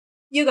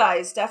You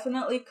guys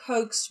definitely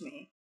coaxed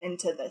me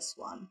into this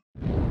one.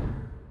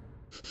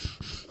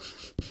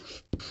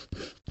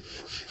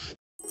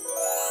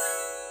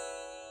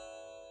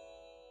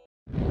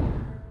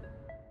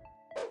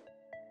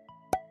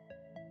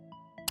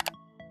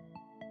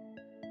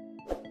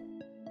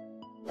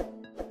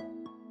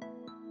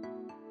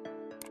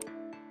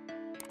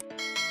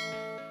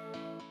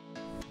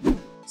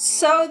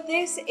 So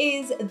this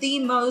is the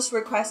most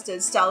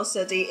requested style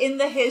study in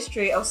the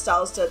history of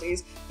style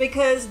studies,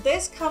 because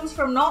this comes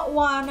from not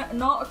one,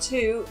 not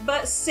two,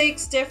 but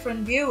 6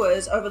 different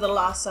viewers over the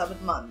last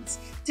 7 months.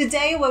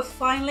 Today we're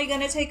finally going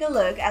to take a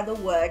look at the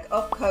work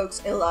of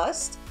Coax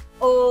Illust,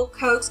 or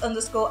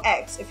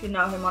Coax_X if you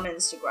know him on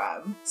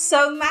Instagram.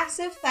 So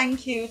massive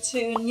thank you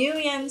to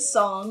Nguyen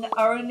Song,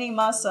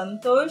 Arunima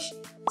Santosh,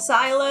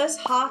 Silas,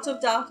 Heart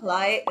of Dark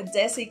Light,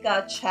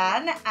 Desica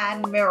Chan,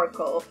 and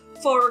Miracle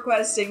for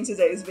requesting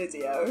today's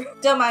video.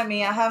 Don't mind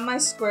me, I have my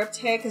script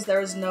here because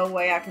there is no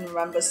way I can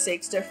remember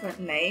 6 different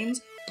names.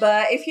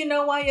 But if you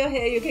know why you're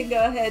here, you can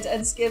go ahead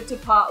and skip to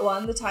part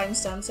 1, the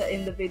timestamps are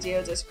in the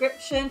video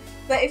description.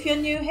 But if you're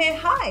new here,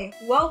 hi,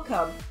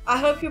 welcome. I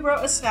hope you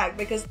brought a snack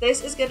because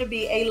this is going to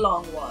be a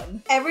long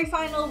one. Every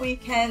final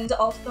weekend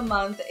of the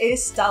month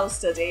is Style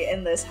Study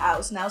in this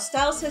house. Now,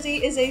 Style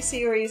Study is a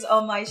series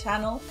on my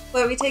channel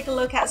where we take a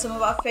look at some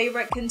of our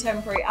favorite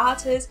contemporary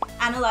artists,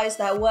 analyze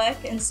their work,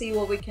 and see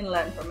what we can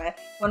learn from it.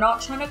 We're not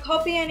trying to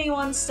copy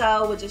anyone's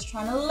style, we're just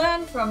trying to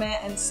learn from it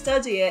and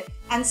study it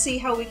and see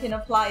how we can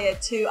apply it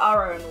to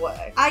our own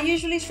work. I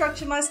usually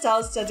structure my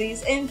style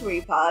studies in 3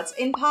 parts.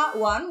 In part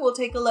 1, we'll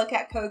take a look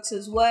at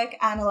Coax's work,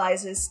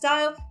 analyze his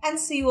style, and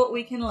see what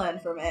we can learn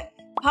from it.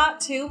 Part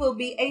 2 will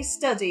be a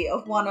study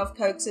of one of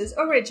Coax's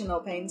original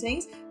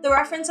paintings. The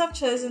reference I've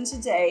chosen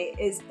today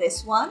is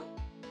this one.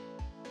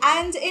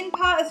 And in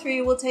part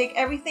 3, we'll take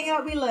everything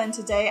that we learned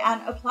today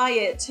and apply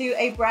it to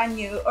a brand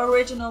new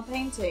original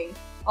painting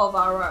of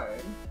our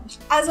own.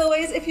 As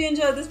always, if you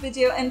enjoyed this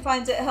video and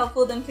find it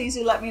helpful, then please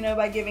do let me know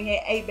by giving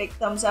it a big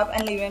thumbs up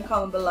and leaving a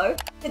comment below.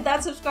 Hit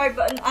that subscribe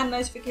button and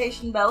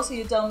notification bell so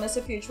you don't miss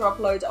a future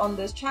upload on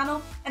this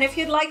channel. And if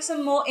you'd like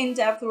some more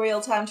in-depth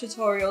real-time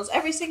tutorials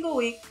every single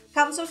week,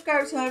 come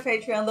subscribe to my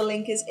Patreon, the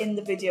link is in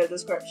the video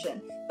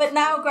description. But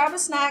now grab a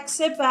snack,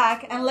 sit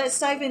back, and let's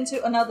dive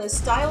into another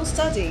style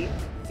study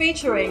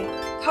featuring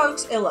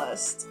Coax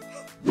Illust.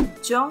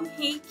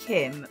 Jong-hee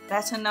Kim,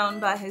 better known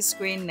by his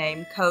screen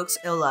name Coax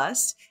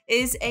Illust,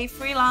 is a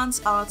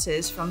freelance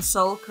artist from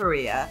Seoul,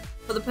 Korea.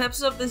 For the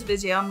purpose of this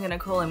video, I'm gonna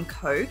call him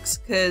Coax,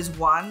 because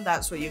 1,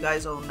 that's what you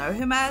guys all know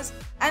him as,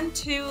 and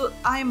 2,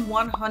 I'm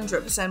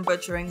 100%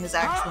 butchering his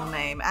actual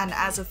name, and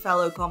as a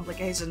fellow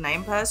complicated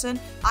name person,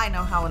 I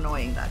know how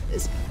annoying that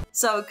is.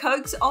 So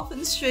Coax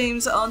often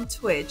streams on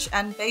Twitch,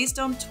 and based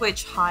on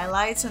Twitch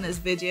highlights and his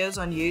videos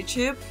on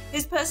YouTube,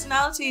 his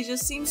personality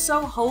just seems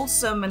so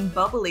wholesome and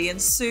bubbly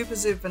and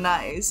super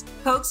nice.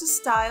 Coax's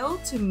style,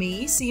 to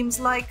me, seems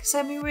like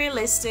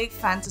semi-realistic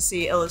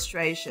fantasy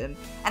illustration,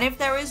 and if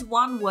there is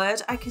one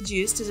word I could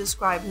use to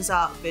describe his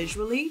art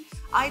visually,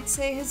 I'd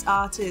say his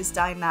art is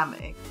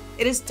dynamic.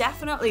 It is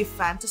definitely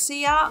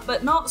fantasy art,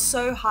 but not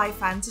so high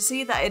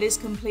fantasy that it is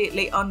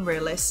completely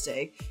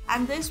unrealistic.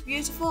 And this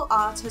beautiful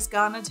art has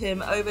garnered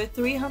him over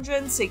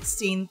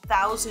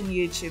 316,000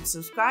 YouTube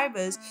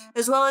subscribers,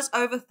 as well as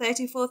over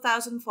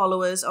 34,000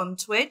 followers on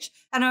Twitch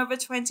and over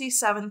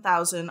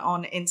 27,000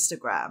 on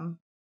Instagram.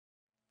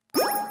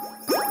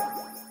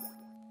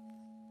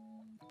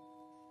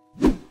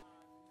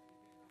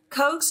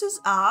 Coax's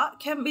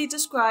art can be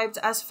described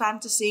as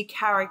fantasy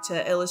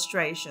character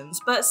illustrations,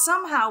 but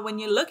somehow when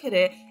you look at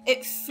it,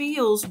 it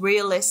feels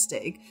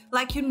realistic.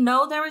 Like, you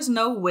know, there is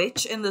no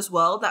witch in this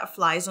world that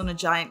flies on a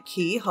giant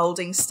key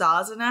holding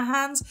stars in her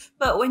hands,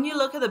 but when you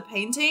look at the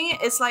painting,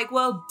 it's like,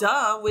 well,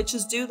 duh,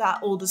 witches do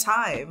that all the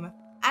time.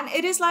 And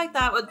it is like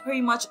that with pretty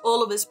much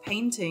all of his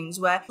paintings,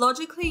 where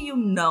logically you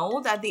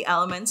know that the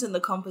elements in the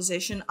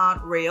composition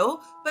aren't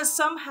real, but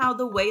somehow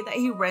the way that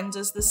he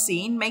renders the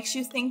scene makes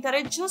you think that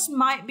it just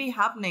might be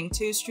happening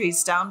 2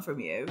 streets down from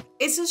you.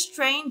 It's a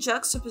strange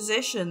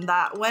juxtaposition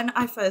that when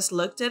I first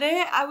looked at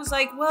it, I was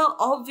like, well,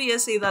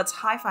 obviously that's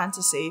high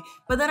fantasy,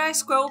 but then I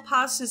scrolled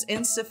past his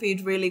Insta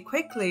feed really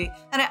quickly,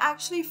 and it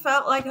actually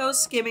felt like I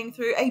was skimming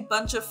through a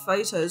bunch of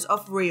photos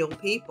of real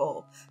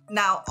people.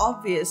 Now,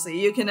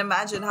 obviously, you can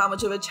imagine how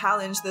much of a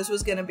challenge this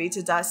was going to be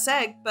to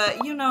dissect,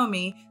 but you know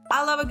me,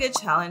 I love a good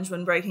challenge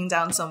when breaking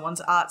down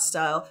someone's art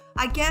style.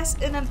 I guess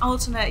in an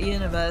alternate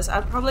universe,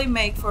 I'd probably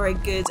make for a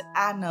good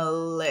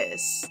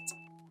analyst.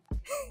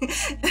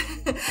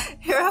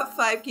 Here are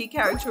 5 key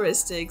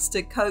characteristics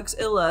to Coax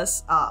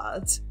Illust's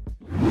art.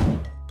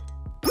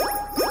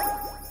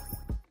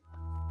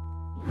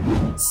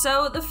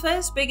 So the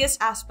first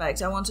biggest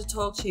aspect I want to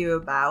talk to you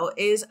about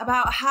is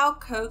about how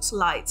Coax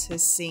lights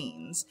his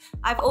scenes.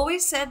 I've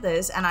always said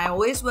this, and I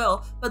always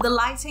will, but the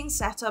lighting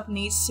setup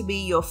needs to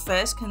be your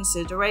first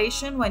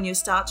consideration when you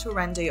start to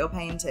render your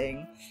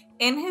painting.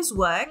 In his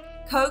work,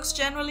 Coax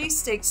generally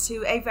sticks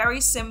to a very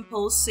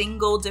simple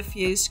single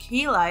diffused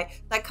key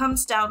light that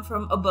comes down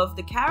from above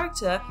the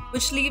character,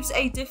 which leaves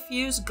a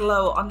diffuse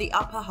glow on the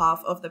upper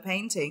half of the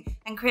painting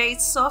and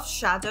creates soft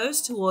shadows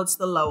towards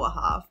the lower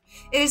half.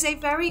 It is a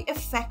very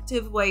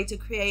effective way to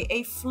create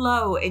a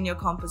flow in your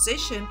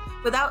composition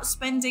without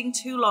spending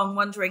too long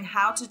wondering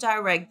how to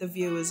direct the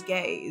viewer's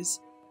gaze.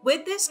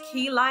 With this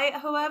key light,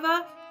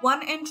 however,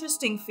 one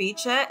interesting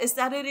feature is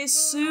that it is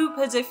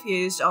super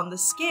diffused on the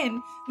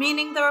skin,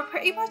 meaning there are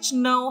pretty much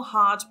no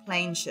hard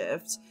plane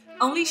shifts.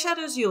 Only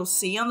shadows you'll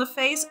see on the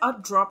face are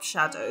drop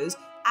shadows.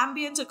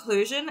 Ambient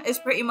occlusion is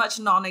pretty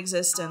much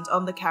non-existent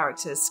on the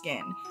character's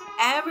skin.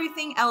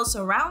 Everything else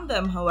around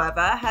them,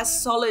 however,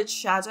 has solid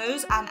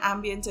shadows and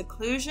ambient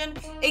occlusion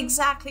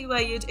exactly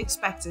where you'd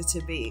expect it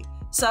to be.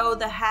 So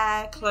the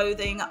hair,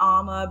 clothing,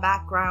 armor,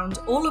 background,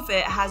 all of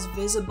it has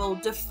visible,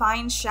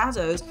 defined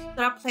shadows that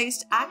are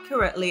placed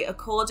accurately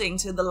according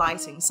to the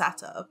lighting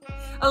setup.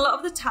 A lot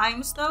of the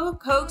times though,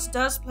 Coax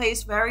does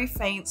place very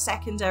faint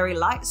secondary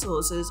light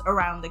sources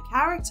around the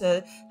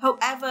character.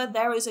 However,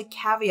 there is a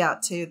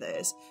caveat to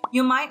this.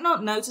 You might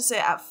not notice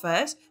it at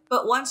first,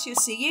 but once you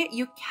see it,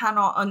 you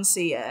cannot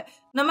unsee it.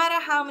 No matter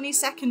how many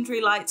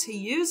secondary lights he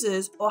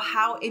uses or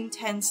how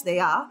intense they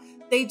are,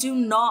 they do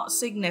not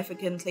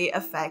significantly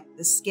affect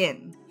the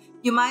skin.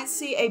 You might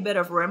see a bit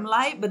of rim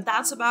light, but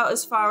that's about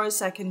as far as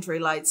secondary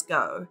lights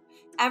go.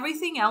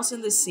 Everything else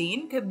in the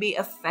scene could be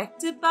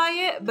affected by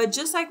it, but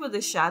just like with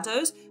the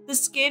shadows, the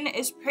skin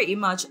is pretty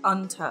much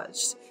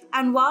untouched.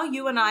 And while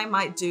you and I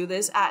might do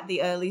this at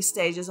the early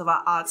stages of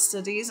our art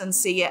studies and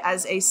see it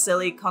as a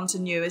silly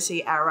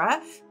continuity error,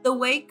 the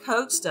way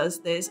Coax does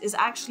this is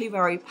actually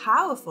very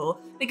powerful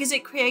because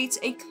it creates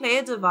a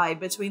clear divide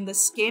between the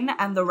skin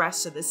and the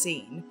rest of the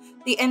scene.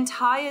 The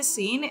entire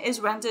scene is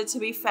rendered to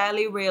be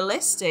fairly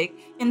realistic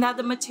in that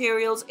the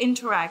materials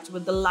interact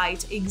with the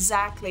light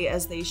exactly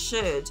as they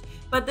should,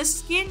 but the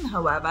skin,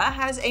 however,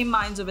 has a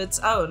mind of its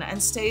own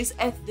and stays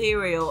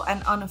ethereal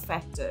and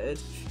unaffected.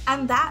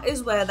 And that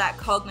is where that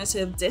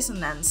cognitive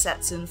dissonance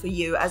sets in for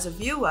you as a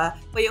viewer,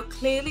 where you're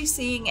clearly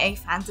seeing a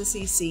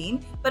fantasy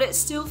scene, but it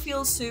still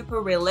feels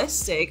super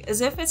realistic,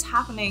 as if it's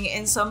happening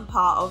in some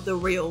part of the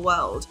real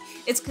world.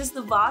 It's because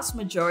the vast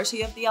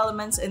majority of the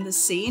elements in the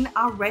scene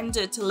are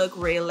rendered to look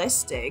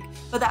realistic,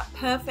 but that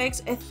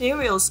perfect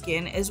ethereal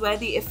skin is where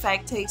the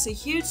effect takes a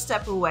huge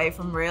step away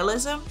from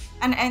realism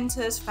and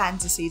enters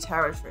fantasy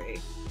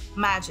territory.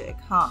 Magic,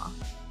 huh?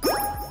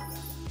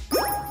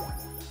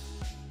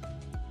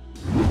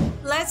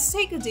 Let's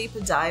take a deeper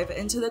dive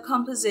into the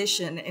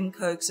composition in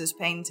Coax's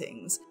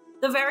paintings.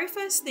 The very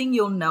first thing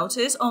you'll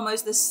notice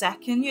almost the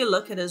second you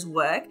look at his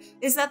work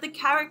is that the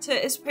character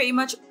is pretty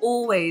much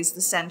always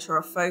the center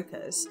of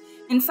focus.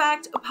 In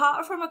fact,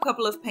 apart from a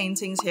couple of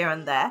paintings here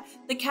and there,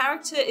 the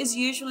character is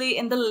usually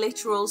in the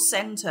literal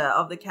center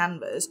of the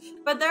canvas,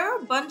 but there are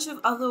a bunch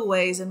of other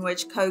ways in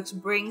which Coax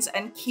brings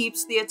and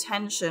keeps the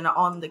attention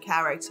on the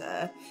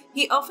character.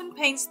 He often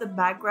paints the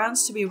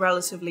backgrounds to be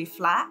relatively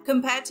flat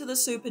compared to the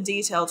super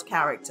detailed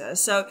character.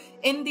 So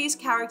in these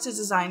character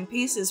design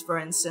pieces, for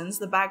instance,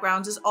 the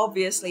background is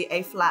obviously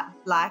a flat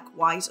black,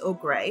 white, or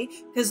grey,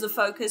 because the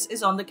focus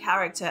is on the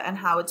character and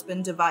how it's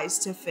been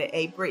devised to fit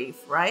a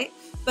brief, right?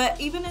 But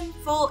even in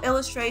full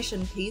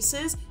illustration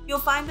pieces, you'll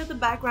find that the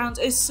background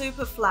is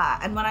super flat,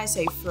 and when I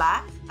say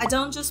flat, I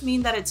don't just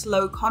mean that it's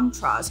low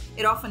contrast.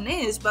 It often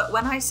is, but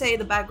when I say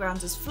the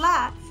background is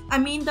flat, I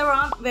mean there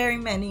aren't very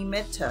many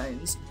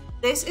midtones.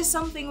 This is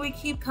something we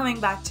keep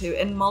coming back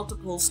to in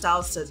multiple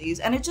style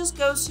studies, and it just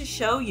goes to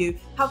show you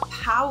how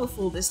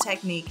powerful this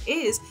technique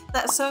is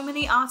that so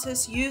many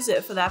artists use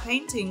it for their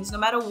paintings no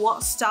matter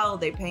what style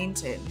they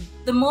paint in.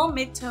 The more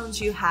midtones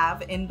you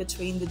have in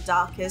between the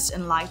darkest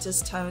and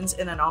lightest tones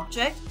in an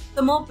object,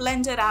 the more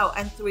blended out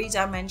and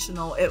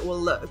three-dimensional it will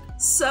look.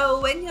 So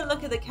when you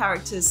look at the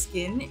character's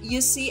skin, you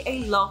see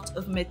a lot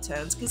of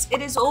midtones because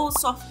it is all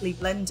softly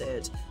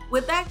blended.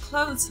 With their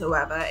clothes,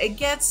 however, it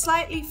gets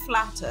slightly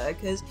flatter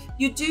because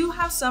you do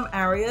have some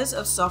areas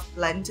of soft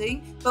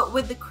blending, but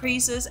with the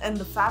creases and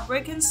the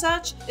fabric and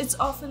such, it's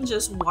often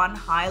just one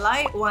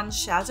highlight, one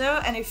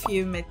shadow, and a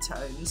few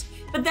midtones.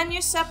 But then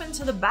you step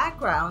into the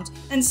background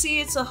and see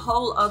it's a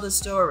whole other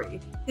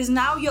story, because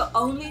now you're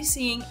only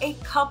seeing a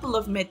couple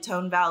of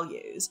midtone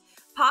values.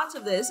 Part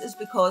of this is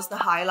because the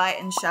highlight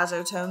and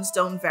shadow tones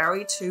don't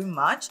vary too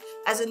much,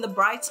 as in the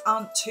brights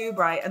aren't too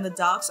bright and the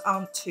darks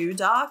aren't too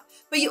dark,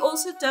 but you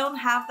also don't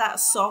have that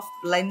soft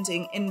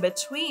blending in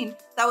between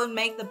that would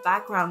make the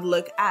background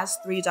look as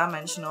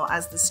three-dimensional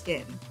as the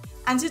skin.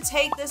 And to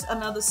take this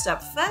another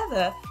step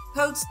further,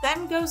 Coax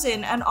then goes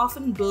in and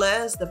often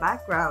blurs the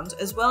background,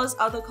 as well as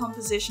other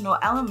compositional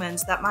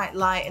elements that might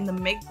lie in the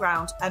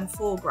midground and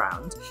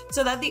foreground,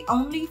 so that the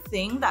only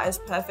thing that is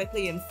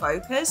perfectly in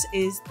focus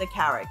is the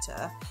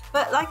character.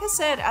 But like I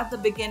said at the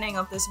beginning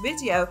of this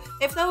video,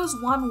 if there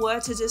was one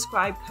word to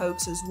describe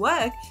Coax's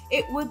work,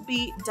 it would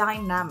be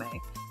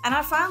dynamic. And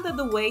I found that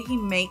the way he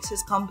makes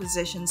his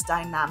compositions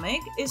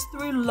dynamic is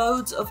through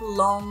loads of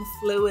long,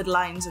 fluid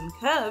lines and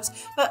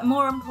curves, but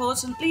more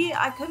importantly,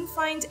 I couldn't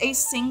find a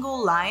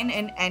single line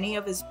in any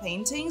of his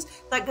paintings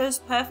that goes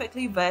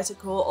perfectly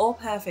vertical or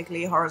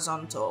perfectly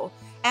horizontal.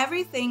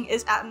 Everything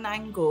is at an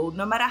angle,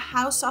 no matter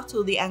how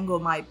subtle the angle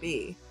might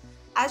be.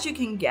 As you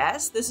can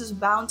guess, this is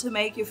bound to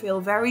make you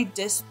feel very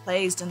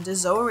displaced and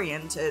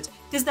disoriented,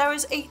 because there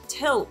is a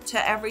tilt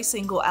to every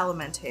single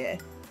element here.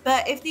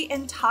 But if the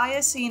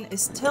entire scene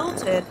is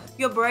tilted,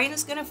 your brain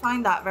is going to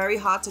find that very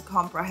hard to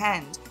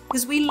comprehend,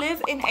 because we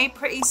live in a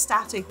pretty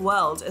static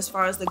world as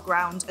far as the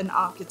ground and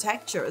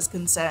architecture is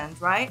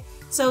concerned, right?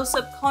 So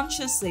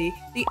subconsciously,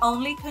 the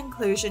only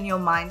conclusion your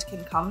mind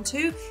can come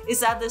to is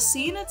that the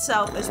scene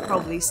itself is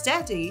probably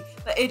steady,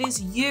 but it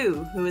is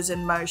you who is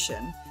in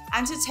motion.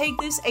 And to take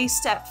this a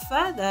step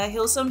further,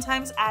 he'll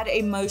sometimes add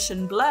a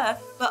motion blur,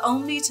 but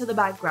only to the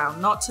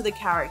background, not to the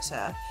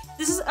character.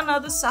 This is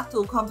another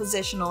subtle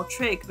compositional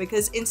trick,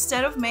 because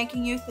instead of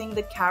making you think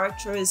the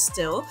character is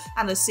still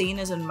and the scene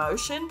is in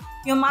motion,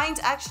 your mind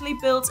actually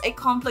builds a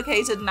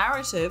complicated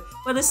narrative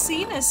where the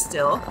scene is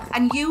still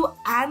and you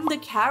and the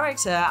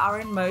character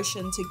are in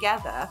motion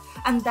together.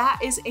 And that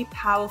is a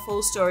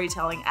powerful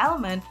storytelling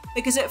element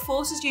because it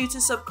forces you to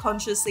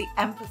subconsciously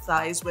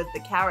empathize with the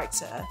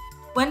character.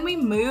 When we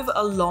move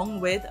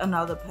along with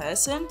another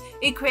person,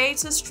 it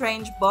creates a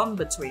strange bond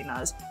between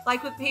us,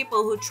 like with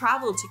people who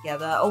travel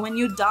together, or when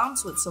you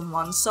dance with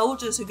someone,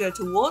 soldiers who go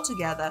to war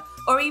together,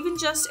 or even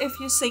just if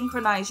you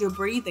synchronize your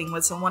breathing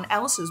with someone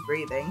else's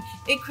breathing.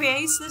 It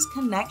creates this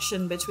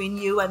connection between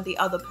you and the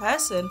other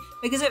person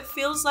because it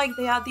feels like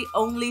they are the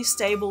only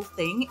stable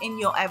thing in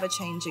your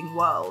ever-changing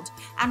world.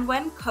 And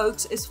when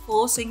Coax is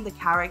forcing the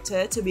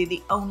character to be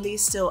the only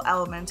still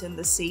element in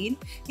the scene,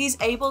 he's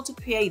able to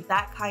create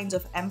that kind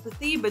of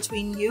empathy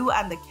between you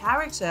and the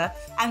character,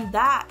 and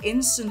that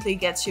instantly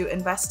gets you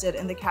invested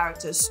in the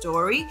character's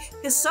story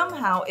because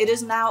somehow it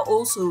is now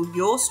also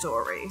your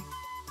story.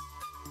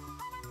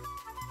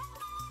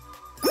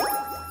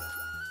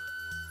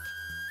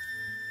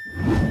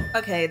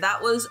 Okay,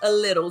 that was a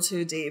little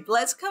too deep.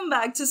 Let's come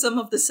back to some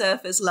of the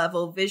surface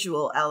level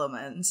visual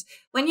elements.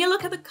 When you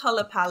look at the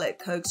color palette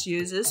Coax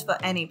uses for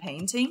any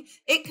painting,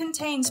 it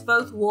contains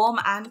both warm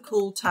and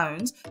cool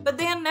tones, but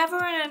they are never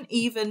in an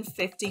even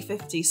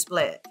 50-50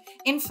 split.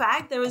 In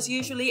fact, there is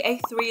usually a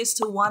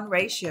 3:1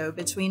 ratio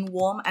between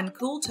warm and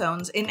cool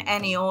tones in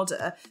any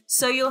order,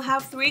 so you'll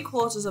have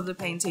 3/4 of the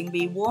painting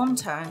be warm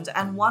toned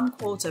and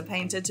 1/4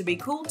 painted to be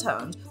cool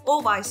toned,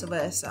 or vice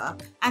versa.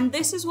 And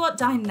this is what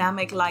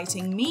dynamic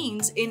lighting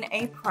means in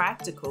a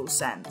practical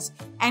sense.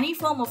 Any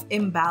form of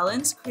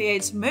imbalance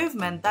creates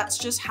movement. That's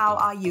just how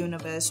our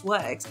universe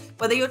works.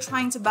 Whether you're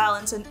trying to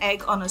balance an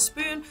egg on a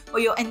spoon or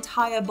your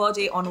entire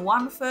body on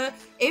one foot,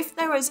 if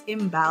there is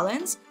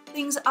imbalance,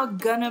 things are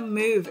gonna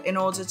move in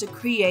order to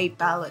create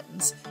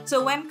balance.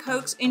 So when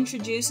Coax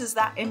introduces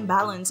that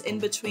imbalance in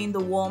between the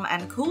warm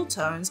and cool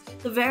tones,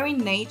 the very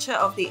nature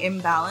of the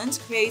imbalance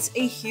creates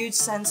a huge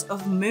sense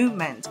of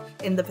movement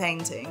in the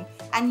painting.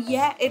 And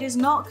yet it is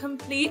not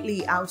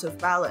completely out of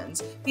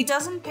balance. He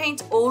doesn't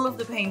paint all of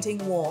the painting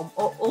warm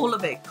or all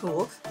of it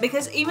cool,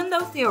 because even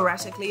though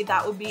theoretically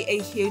that would be a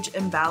huge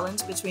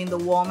imbalance between the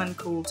warm and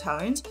cool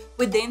tones,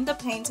 within the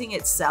painting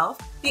itself,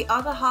 the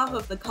other half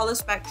of the color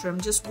spectrum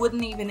just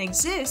wouldn't even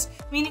exist,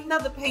 meaning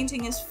that the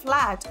painting is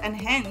flat and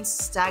hence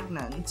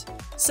stagnant.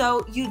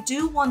 So you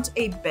do want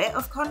a bit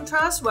of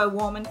contrast where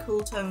warm and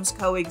cool tones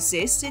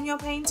coexist in your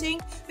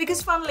painting,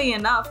 because funnily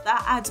enough,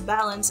 that adds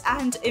balance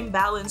and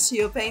imbalance to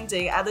your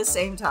painting at the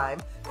same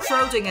time.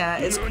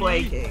 Schrödinger is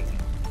quaking.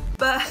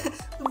 But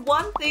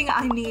one thing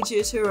I need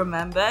you to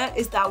remember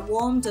is that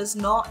warm does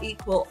not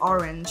equal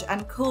orange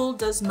and cool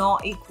does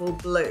not equal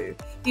blue.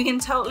 You can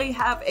totally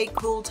have a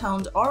cool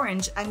toned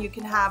orange and you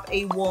can have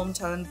a warm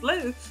toned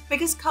blue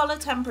because color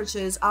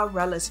temperatures are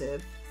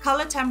relative.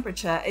 Color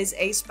temperature is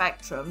a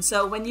spectrum,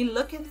 so when you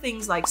look at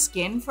things like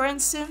skin, for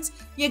instance,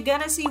 you're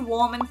gonna see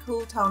warm and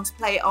cool tones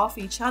play off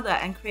each other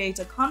and create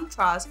a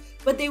contrast,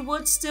 but they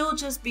would still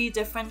just be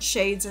different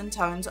shades and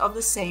tones of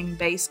the same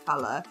base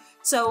color.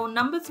 So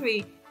number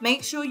 3,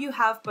 make sure you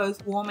have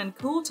both warm and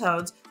cool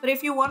tones, but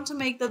if you want to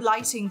make the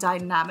lighting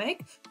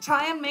dynamic,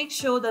 try and make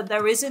sure that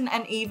there isn't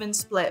an even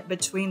split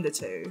between the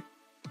two.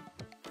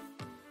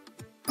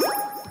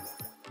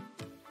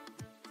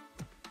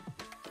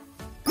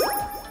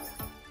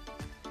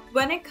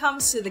 When it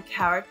comes to the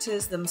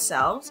characters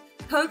themselves,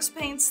 Coax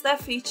paints their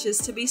features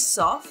to be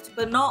soft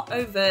but not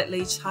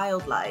overtly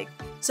childlike.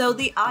 So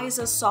the eyes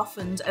are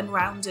softened and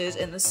rounded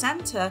in the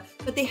center,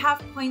 but they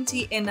have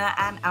pointy inner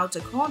and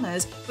outer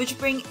corners which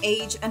bring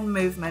age and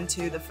movement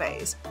to the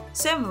face.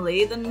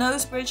 Similarly, the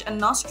nose bridge and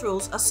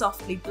nostrils are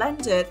softly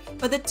blended,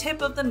 but the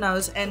tip of the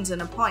nose ends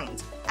in a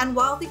point. And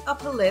while the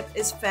upper lip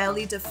is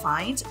fairly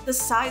defined, the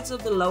sides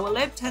of the lower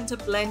lip tend to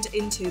blend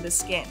into the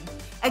skin.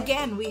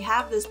 Again, we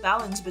have this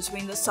balance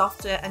between the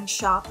softer and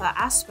sharper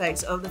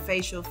aspects of the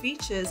facial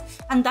features,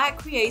 and that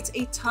creates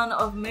a ton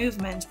of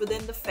movement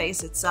within the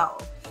face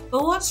itself.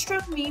 But what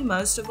struck me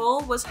most of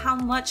all was how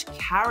much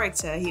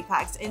character he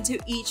packs into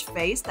each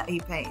face that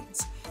he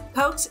paints.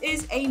 Coax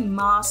is a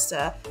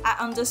master at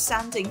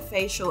understanding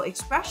facial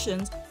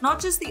expressions, not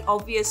just the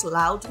obvious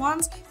loud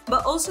ones,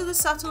 but also the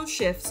subtle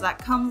shifts that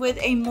come with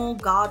a more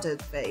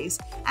guarded face.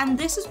 And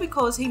this is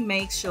because he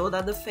makes sure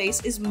that the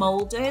face is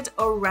molded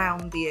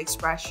around the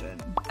expression.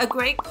 A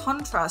great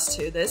contrast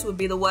to this would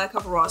be the work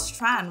of Ross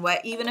Tran, where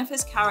even if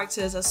his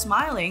characters are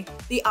smiling,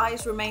 the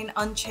eyes remain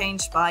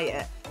unchanged by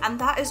it. And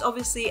that is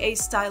obviously a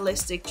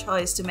stylistic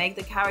choice to make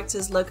the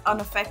characters look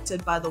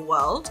unaffected by the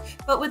world,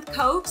 but with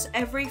Coax,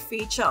 every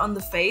feature on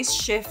the face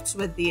shifts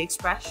with the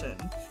expression.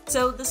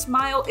 So the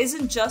smile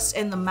isn't just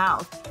in the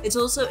mouth, it's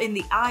also in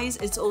the eyes,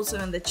 it's also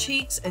in the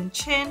cheeks and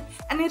chin,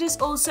 and it is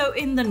also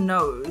in the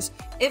nose.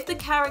 If the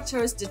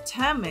character is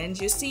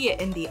determined, you see it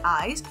in the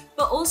eyes,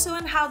 but also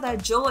in how their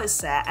jaw is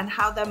set and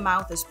how their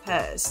mouth is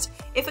pursed.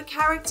 If a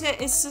character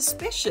is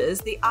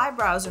suspicious, the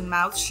eyebrows and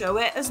mouth show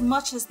it as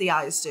much as the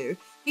eyes do.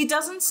 He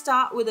doesn't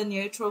start with a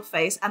neutral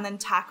face and then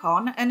tack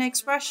on an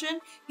expression.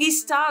 He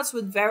starts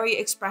with very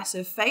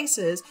expressive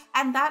faces,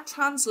 and that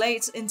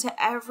translates into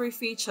every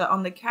feature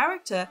on the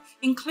character,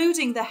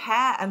 including the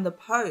hair and the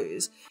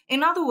pose.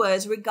 In other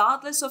words,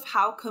 regardless of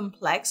how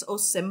complex or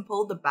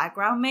simple the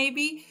background may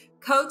be,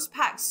 Coax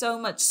packs so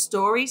much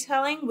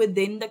storytelling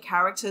within the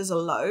characters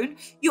alone,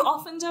 you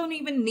often don't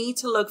even need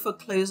to look for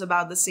clues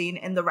about the scene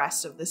in the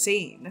rest of the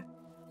scene.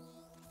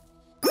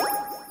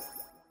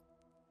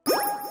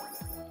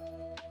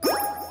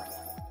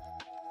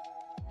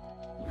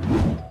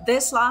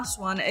 This last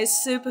one is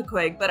super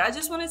quick, but I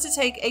just wanted to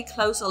take a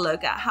closer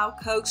look at how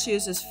Coax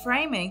uses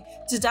framing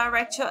to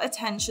direct your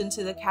attention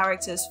to the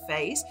character's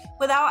face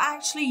without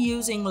actually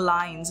using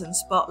lines and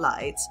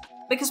spotlights.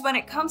 Because when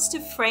it comes to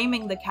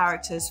framing the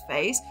character's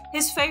face,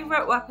 his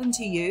favorite weapon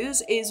to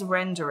use is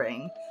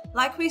rendering.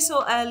 Like we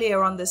saw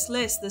earlier on this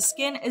list, the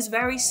skin is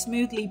very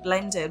smoothly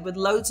blended with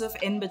loads of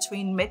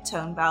in-between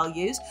midtone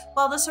values,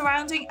 while the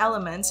surrounding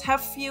elements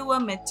have fewer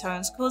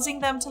midtones, causing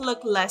them to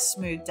look less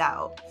smoothed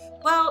out.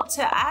 Well,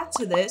 to add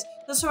to this,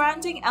 the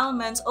surrounding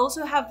elements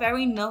also have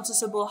very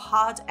noticeable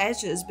hard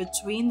edges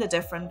between the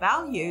different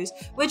values,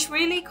 which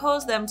really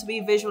cause them to be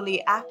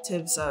visually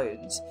active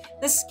zones.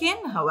 The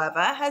skin,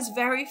 however, has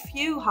very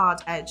few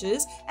hard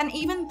edges, and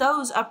even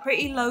those are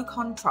pretty low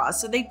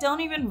contrast, so they don't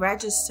even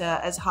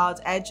register as hard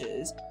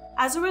edges.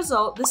 As a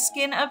result, the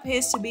skin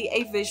appears to be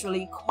a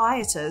visually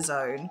quieter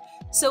zone.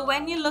 So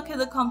when you look at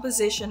the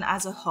composition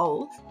as a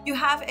whole, you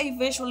have a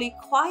visually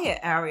quiet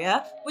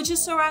area which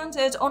is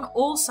surrounded on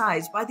all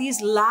sides by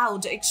these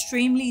loud,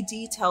 extremely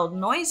detailed,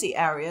 noisy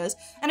areas,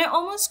 and it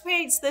almost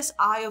creates this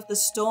eye of the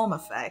storm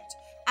effect.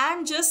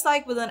 And just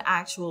like with an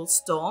actual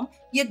storm,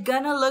 you're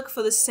gonna look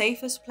for the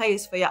safest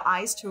place for your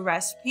eyes to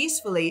rest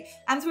peacefully,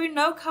 and through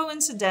no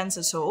coincidence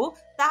at all,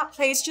 that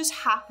place just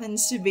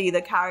happens to be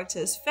the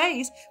character's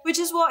face, which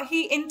is what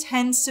he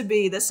intends to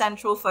be the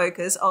central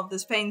focus of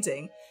this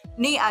painting.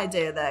 Neat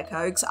idea there,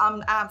 Coax.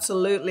 I'm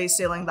absolutely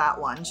stealing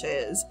that one,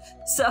 cheers.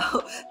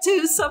 So,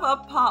 to sum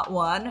up part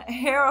 1,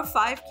 here are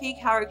 5 key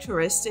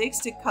characteristics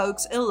to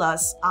Coax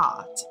Illust's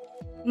art.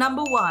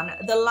 Number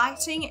 1, the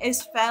lighting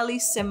is fairly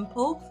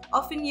simple,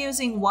 often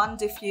using one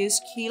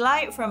diffused key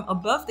light from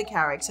above the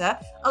character,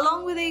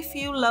 along with a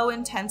few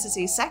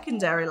low-intensity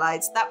secondary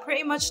lights that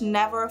pretty much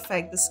never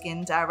affect the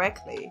skin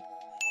directly.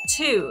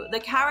 2, the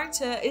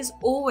character is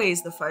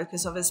always the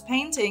focus of his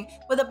painting,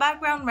 with the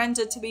background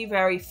rendered to be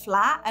very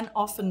flat and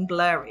often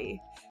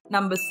blurry.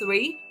 Number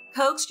 3,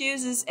 Coax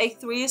uses a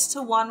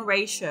 3:1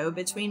 ratio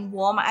between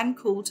warm and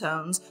cool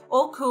tones,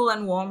 or cool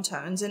and warm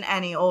tones in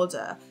any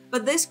order,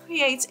 but this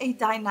creates a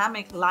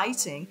dynamic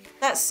lighting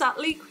that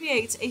subtly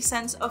creates a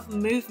sense of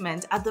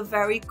movement at the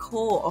very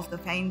core of the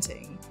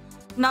painting.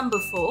 Number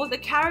 4, the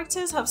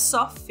characters have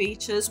soft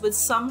features with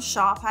some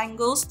sharp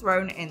angles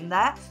thrown in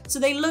there, so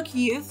they look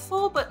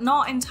youthful but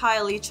not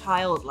entirely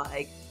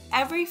childlike.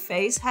 Every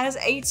face has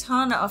a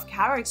ton of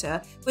character,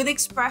 with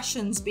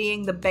expressions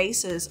being the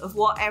basis of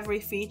what every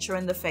feature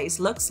in the face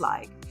looks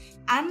like.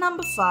 And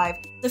number 5,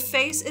 the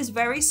face is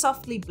very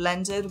softly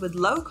blended with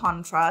low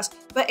contrast,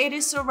 but it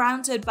is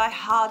surrounded by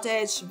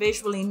hard-edged,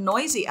 visually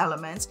noisy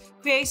elements,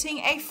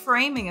 creating a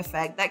framing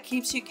effect that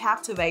keeps you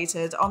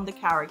captivated on the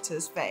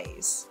character's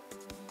face.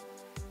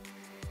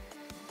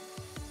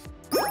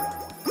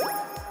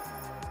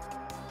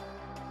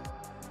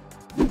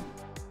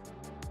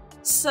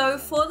 So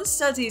for the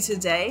study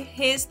today,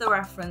 here's the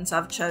reference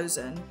I've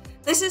chosen.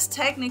 This is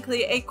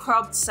technically a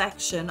cropped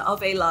section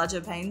of a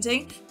larger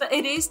painting, but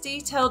it is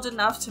detailed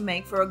enough to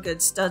make for a good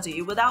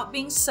study without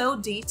being so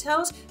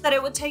detailed that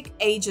it would take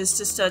ages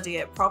to study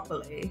it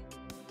properly.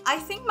 I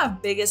think my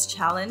biggest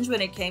challenge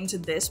when it came to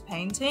this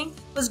painting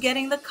was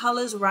getting the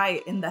colors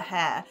right in the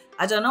hair.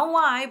 I don't know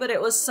why, but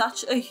it was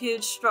such a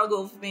huge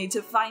struggle for me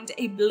to find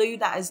a blue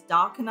that is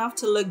dark enough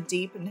to look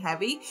deep and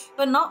heavy,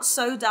 but not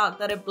so dark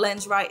that it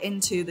blends right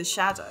into the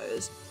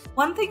shadows.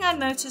 One thing I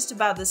noticed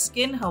about the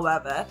skin,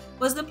 however,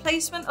 was the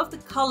placement of the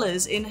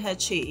colors in her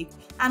cheek.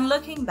 And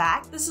looking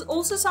back, this is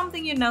also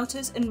something you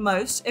notice in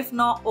most, if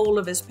not all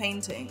of his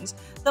paintings.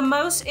 The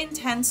most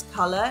intense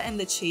color in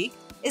the cheek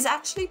is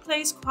actually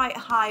placed quite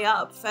high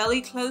up,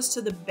 fairly close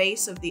to the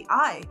base of the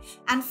eye,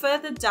 and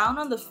further down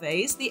on the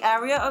face, the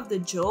area of the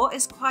jaw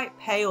is quite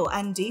pale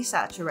and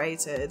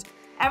desaturated.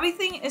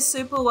 Everything is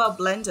super well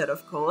blended,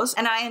 of course,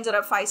 and I ended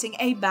up fighting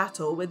a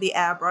battle with the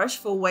airbrush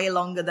for way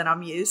longer than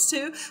I'm used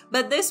to,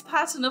 but this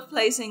pattern of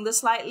placing the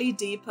slightly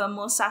deeper,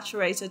 more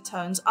saturated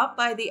tones up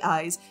by the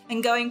eyes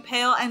and going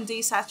pale and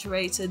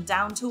desaturated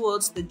down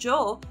towards the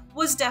jaw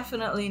was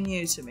definitely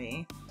new to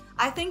me.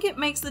 I think it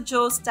makes the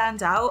jaw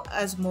stand out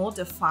as more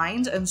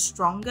defined and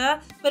stronger,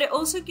 but it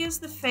also gives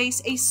the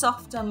face a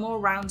softer, more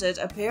rounded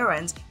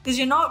appearance because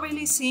you're not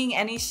really seeing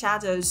any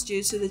shadows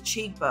due to the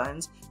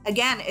cheekbones.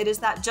 Again, it is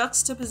that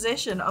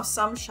juxtaposition of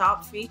some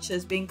sharp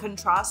features being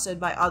contrasted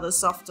by other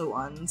softer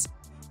ones.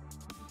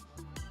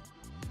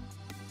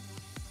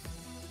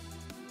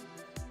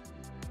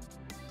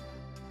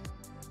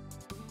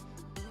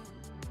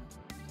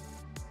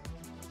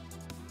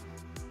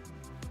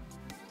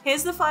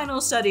 Here's the final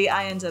study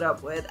I ended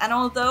up with, and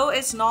although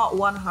it's not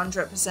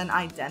 100%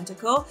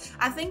 identical,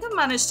 I think I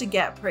managed to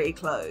get pretty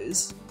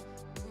close.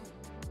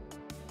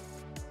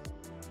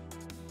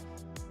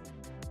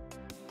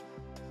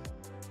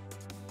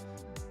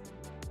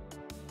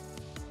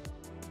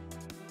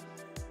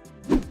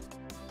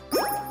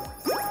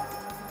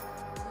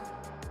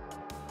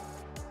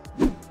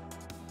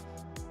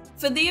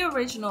 For the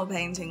original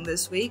painting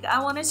this week,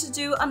 I wanted to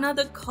do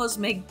another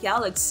cosmic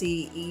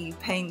galaxy-y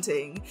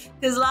painting,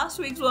 because last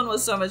week's one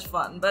was so much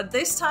fun, but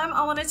this time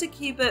I wanted to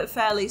keep it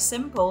fairly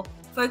simple,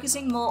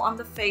 focusing more on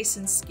the face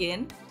and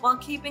skin, while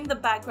keeping the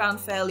background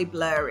fairly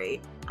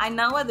blurry. I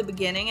know at the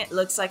beginning it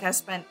looks like I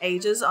spent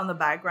ages on the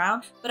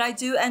background, but I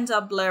do end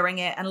up blurring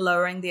it and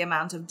lowering the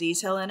amount of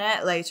detail in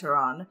it later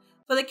on.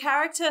 For the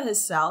character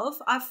herself,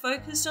 I've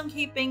focused on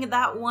keeping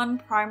that one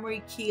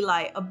primary key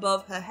light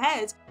above her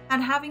head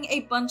and having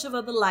a bunch of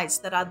other lights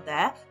that are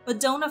there but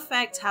don't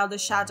affect how the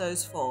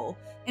shadows fall.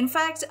 In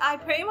fact, I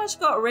pretty much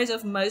got rid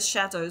of most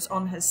shadows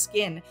on her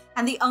skin,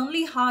 and the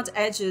only hard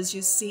edges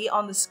you see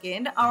on the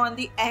skin are on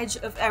the edge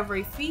of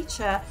every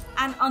feature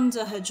and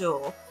under her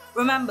jaw.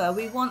 Remember,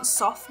 we want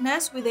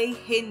softness with a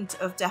hint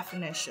of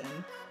definition,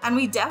 and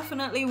we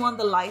definitely want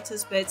the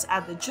lightest bits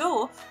at the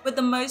jaw with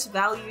the most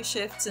value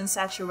shifts and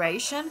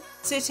saturation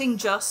sitting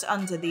just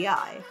under the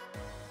eye.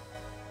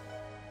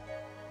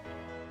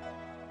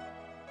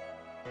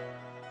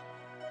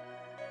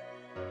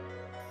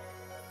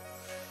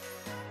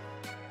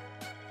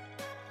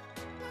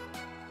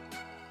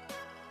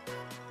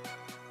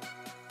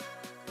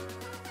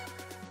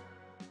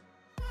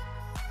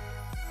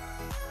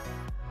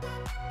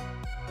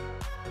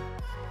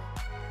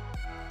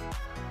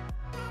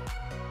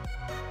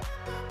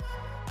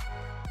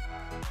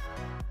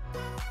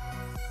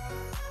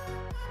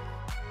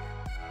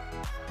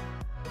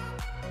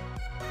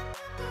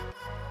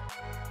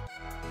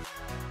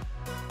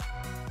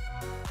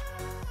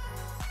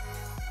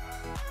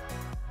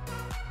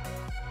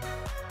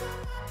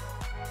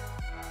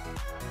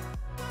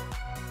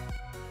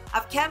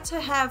 I've kept her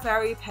hair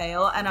very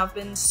pale, and I've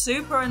been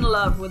super in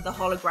love with the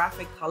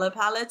holographic color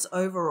palettes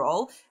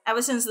overall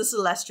ever since the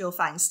Celestial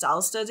Fang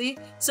style study,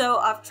 so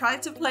I've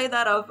tried to play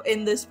that up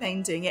in this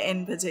painting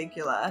in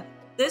particular.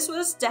 This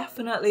was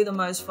definitely the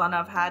most fun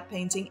I've had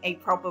painting a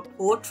proper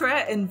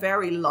portrait in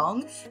very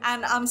long,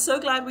 and I'm so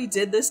glad we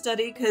did this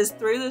study because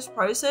through this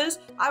process,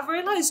 I've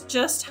realized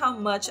just how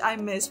much I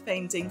miss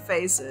painting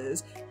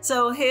faces.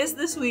 So here's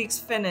this week's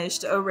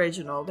finished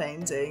original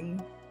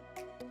painting.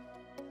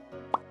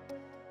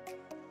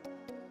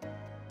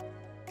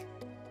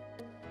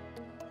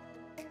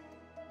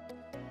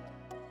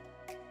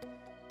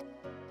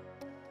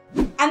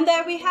 And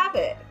there we have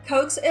it,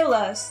 Coax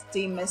Illust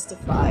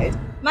Demystified.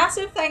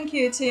 Massive thank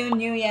you to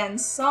Nguyen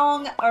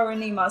Song,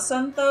 Arunima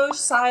Santosh,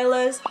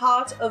 Silas,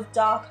 Heart of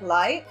Dark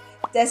Light,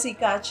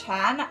 Desika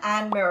Chan,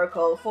 and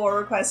Miracle for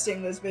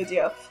requesting this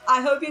video.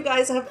 I hope you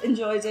guys have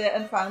enjoyed it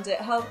and found it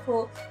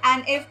helpful,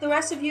 and if the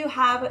rest of you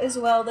have as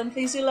well, then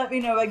please do let me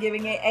know by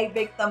giving it a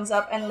big thumbs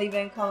up and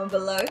leaving a comment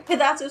below. Hit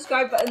that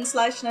subscribe button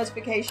 /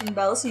 notification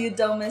bell so you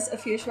don't miss a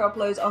future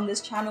uploads on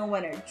this channel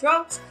when it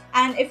drops.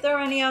 And if there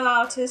are any other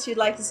artists you'd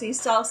like to see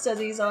style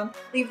studies on,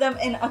 leave them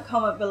in a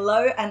comment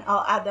below and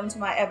I'll add them to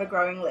my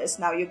ever-growing list.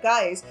 Now you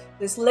guys,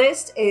 this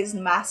list is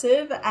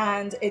massive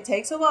and it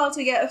takes a while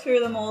to get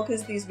through them all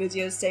because these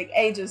videos take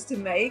ages to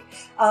make.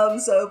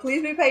 So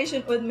please be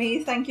patient with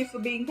me. Thank you for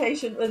being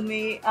patient with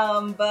me,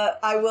 but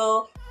I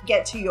will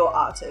get to your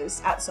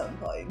artists at some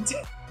point.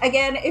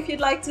 Again, if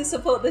you'd like to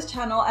support this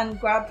channel and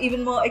grab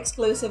even more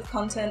exclusive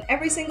content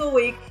every single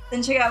week,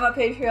 then check out my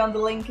Patreon. The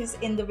link is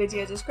in the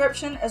video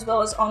description as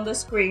well as on the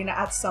screen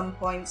at some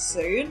point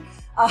soon.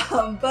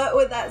 But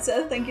with that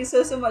said, thank you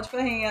so much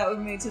for hanging out with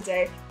me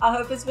today. I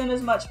hope it's been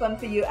as much fun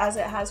for you as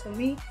it has for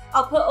me.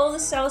 I'll put all the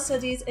style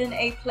studies in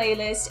a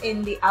playlist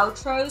in the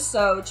outro,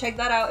 so check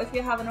that out if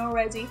you haven't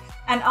already.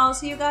 And I'll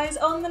see you guys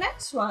on the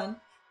next one.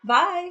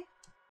 Bye!